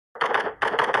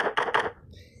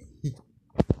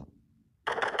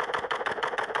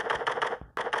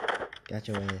Got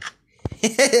your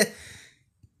ass.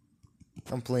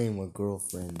 I'm playing with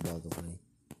girlfriend, by the way.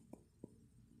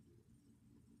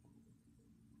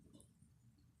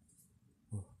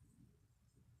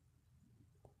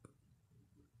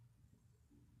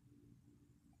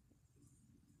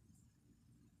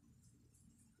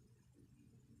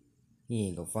 He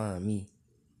ain't gonna find me.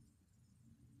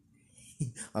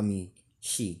 I mean,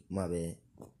 she, my bad.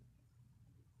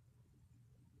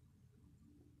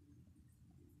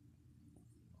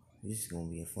 This is gonna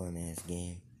be a fun ass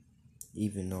game.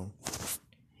 Even though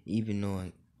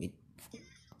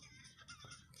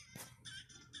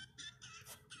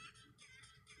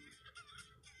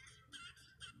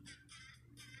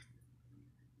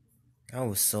I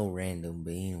was so random,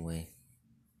 but anyway.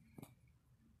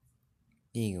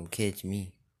 He ain't gonna catch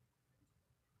me.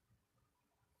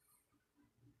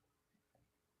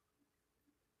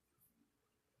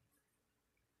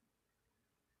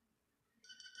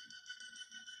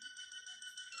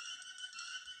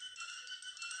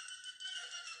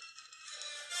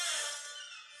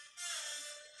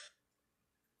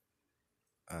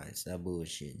 Alright, stop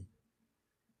bullshitting.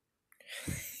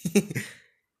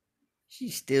 She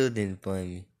still didn't find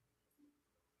me.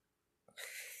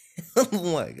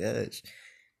 Oh my gosh.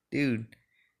 Dude.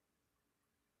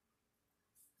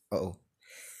 Uh-oh.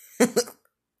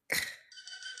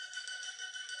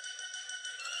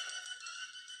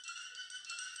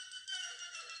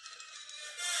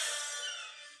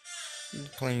 He's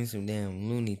playing some damn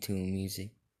Looney Tune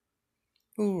music.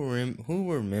 Who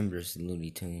remembers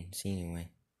Looney Tunes anyway?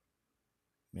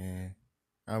 Man,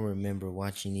 I remember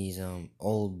watching these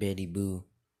old Betty Boo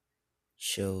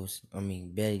shows. I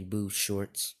mean Betty Boo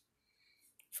shorts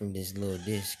from this little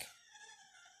disc.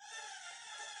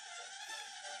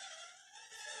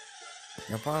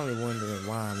 You're probably wondering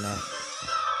why I'm not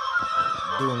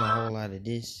doing a whole lot of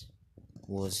this.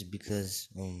 Was because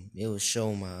it will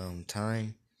show my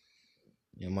time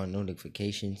and my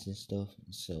notifications and stuff.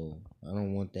 So I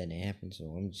don't want that to happen. So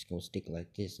I'm just gonna stick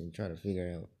like this and try to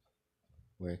figure out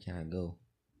where can I go.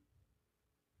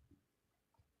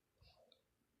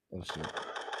 Oh shit.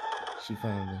 She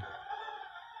found me.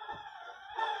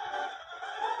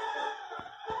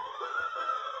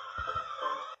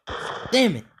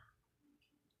 Damn it!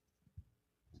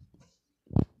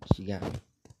 She got me.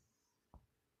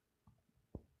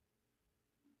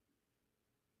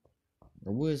 I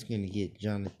was gonna get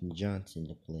Jonathan Johnson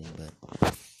to play, but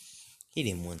he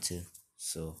didn't want to.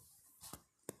 So,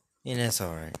 and that's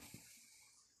alright.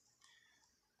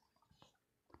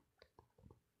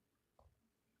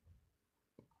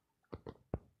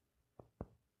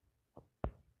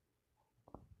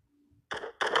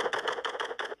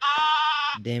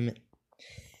 Damn it.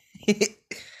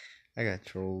 I got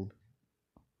trolled.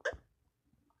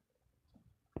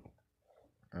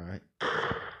 Alright.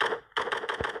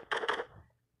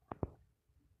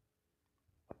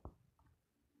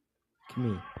 Come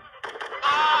here.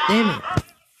 Damn it.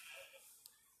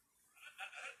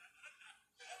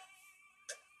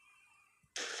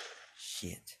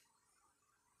 Shit.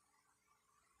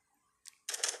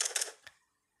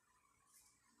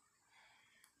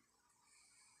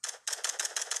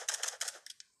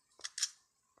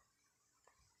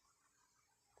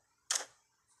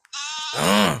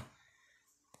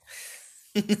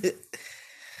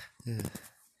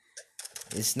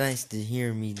 It's nice to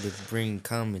hear me to bring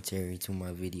commentary to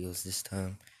my videos this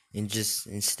time, and just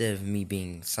instead of me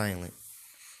being silent.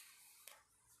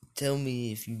 Tell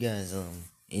me if you guys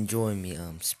enjoy me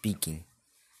speaking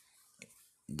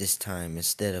this time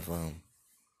instead of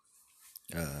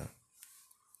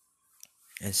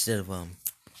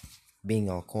being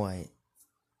all quiet.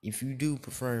 If you do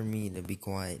prefer me to be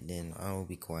quiet, then I will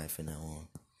be quiet from now on.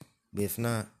 But if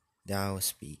not, then I will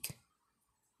speak.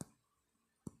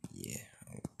 Yeah,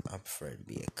 I prefer to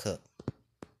be a cup.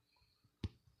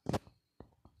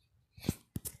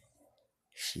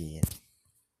 Shit.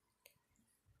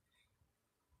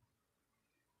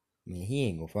 Man, he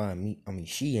ain't gonna find me. I mean,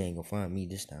 she ain't gonna find me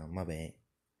this time. My bad.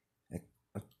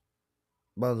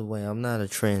 By the way, I'm not a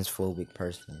transphobic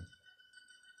person.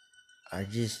 I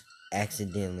just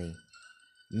accidentally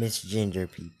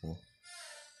misgender people.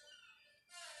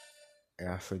 And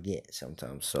I forget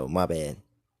sometimes, so my bad.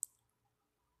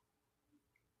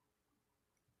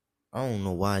 I don't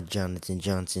know why Jonathan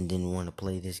Johnson didn't want to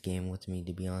play this game with me,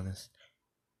 to be honest.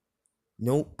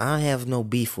 Nope, I have no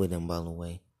beef with him, by the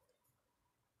way.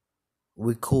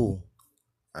 We're cool.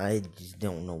 I just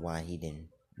don't know why he didn't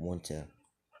want to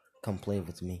come play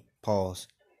with me. Pause.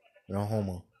 No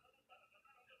homo.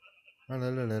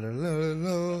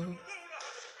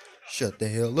 Shut the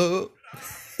hell up.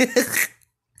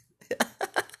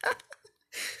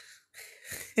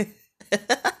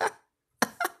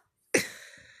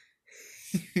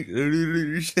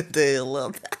 Shut the hell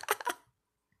up.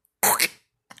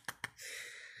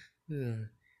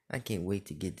 I can't wait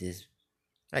to get this.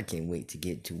 I can't wait to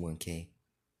get to 1K.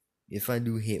 If I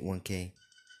do hit 1K,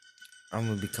 I'm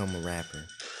gonna become a rapper.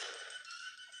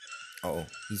 Oh,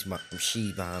 she's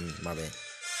behind me. My bad.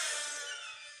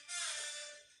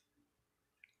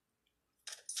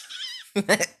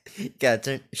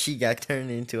 She got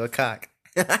turned into a cock.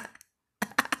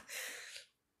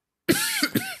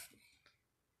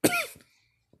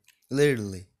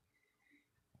 Literally.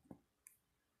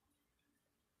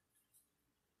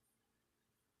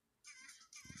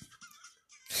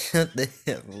 Shut the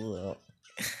hell up.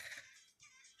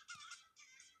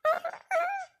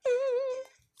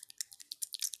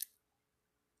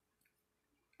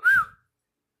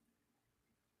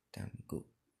 Time to go.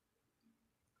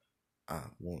 I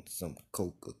want some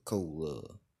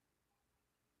Coca-Cola.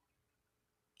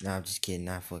 Nah, I'm just kidding.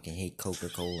 I fucking hate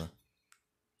Coca-Cola.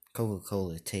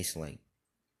 Coca-Cola tastes like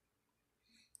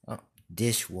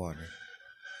dishwater.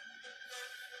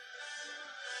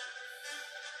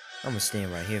 I'm gonna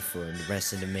stand right here for the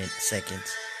rest of the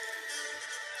seconds.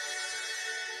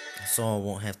 So I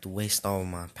won't have to waste all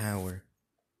my power.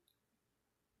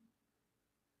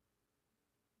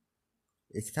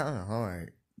 It's kind of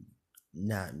hard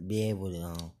not be able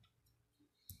to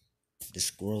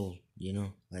scroll,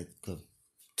 like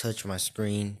touch my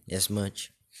screen as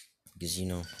much, because you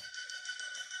know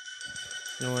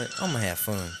what, I'm gonna have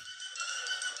fun.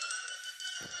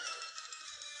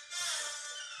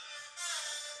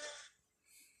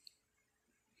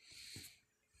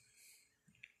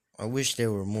 I wish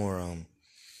there were more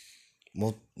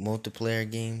multiplayer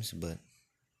games, but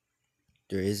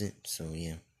there isn't. So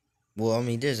yeah. Well, I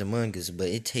mean, there's Among Us, but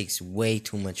it takes way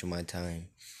too much of my time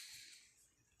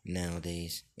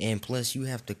nowadays. And plus, you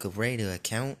have to create an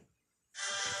account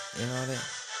and all that.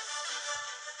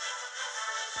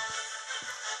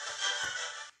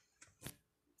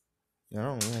 I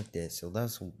don't like that, so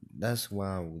that's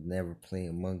why I would never play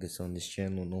Among Us on this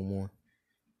channel no more.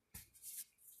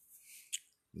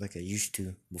 Like I used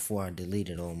to before I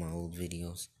deleted all my old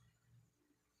videos.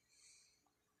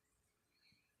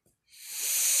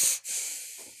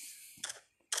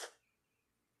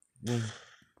 Boom.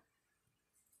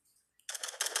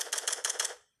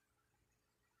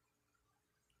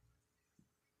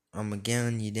 I'ma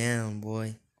gun you down,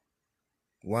 boy.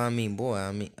 Well, I mean,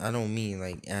 boy, I don't mean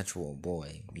like actual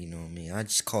boy, you know what I mean? I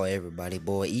just call everybody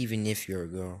boy, even if you're a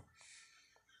girl.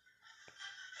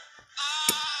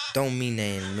 Don't mean that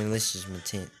in a malicious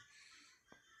intent.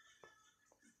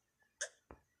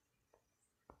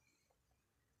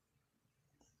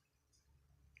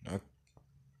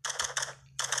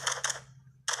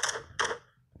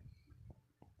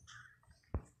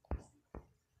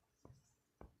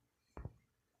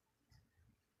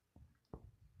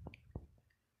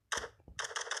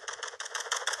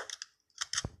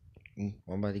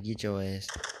 I'm about to get your ass.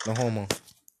 No homo.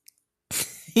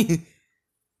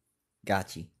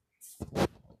 Got you.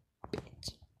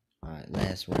 Alright,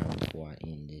 last round before I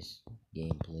end this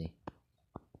gameplay.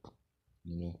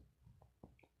 You know.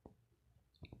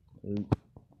 The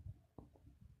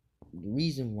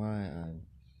reason why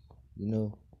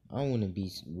I want to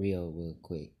be real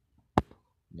quick.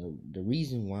 The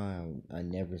reason why I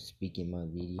never speak in my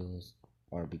videos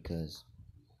are because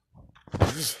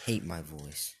I just hate my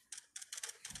voice.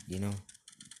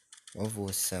 My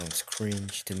voice sounds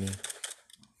cringe to me.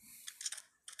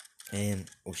 And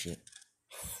oh shit.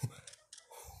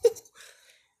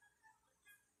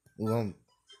 Well,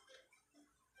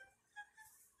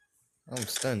 I'm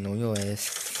stunning on your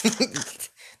ass.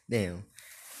 Damn.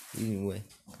 Anyway,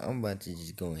 I'm about to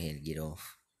just go ahead and get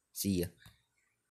off. See ya.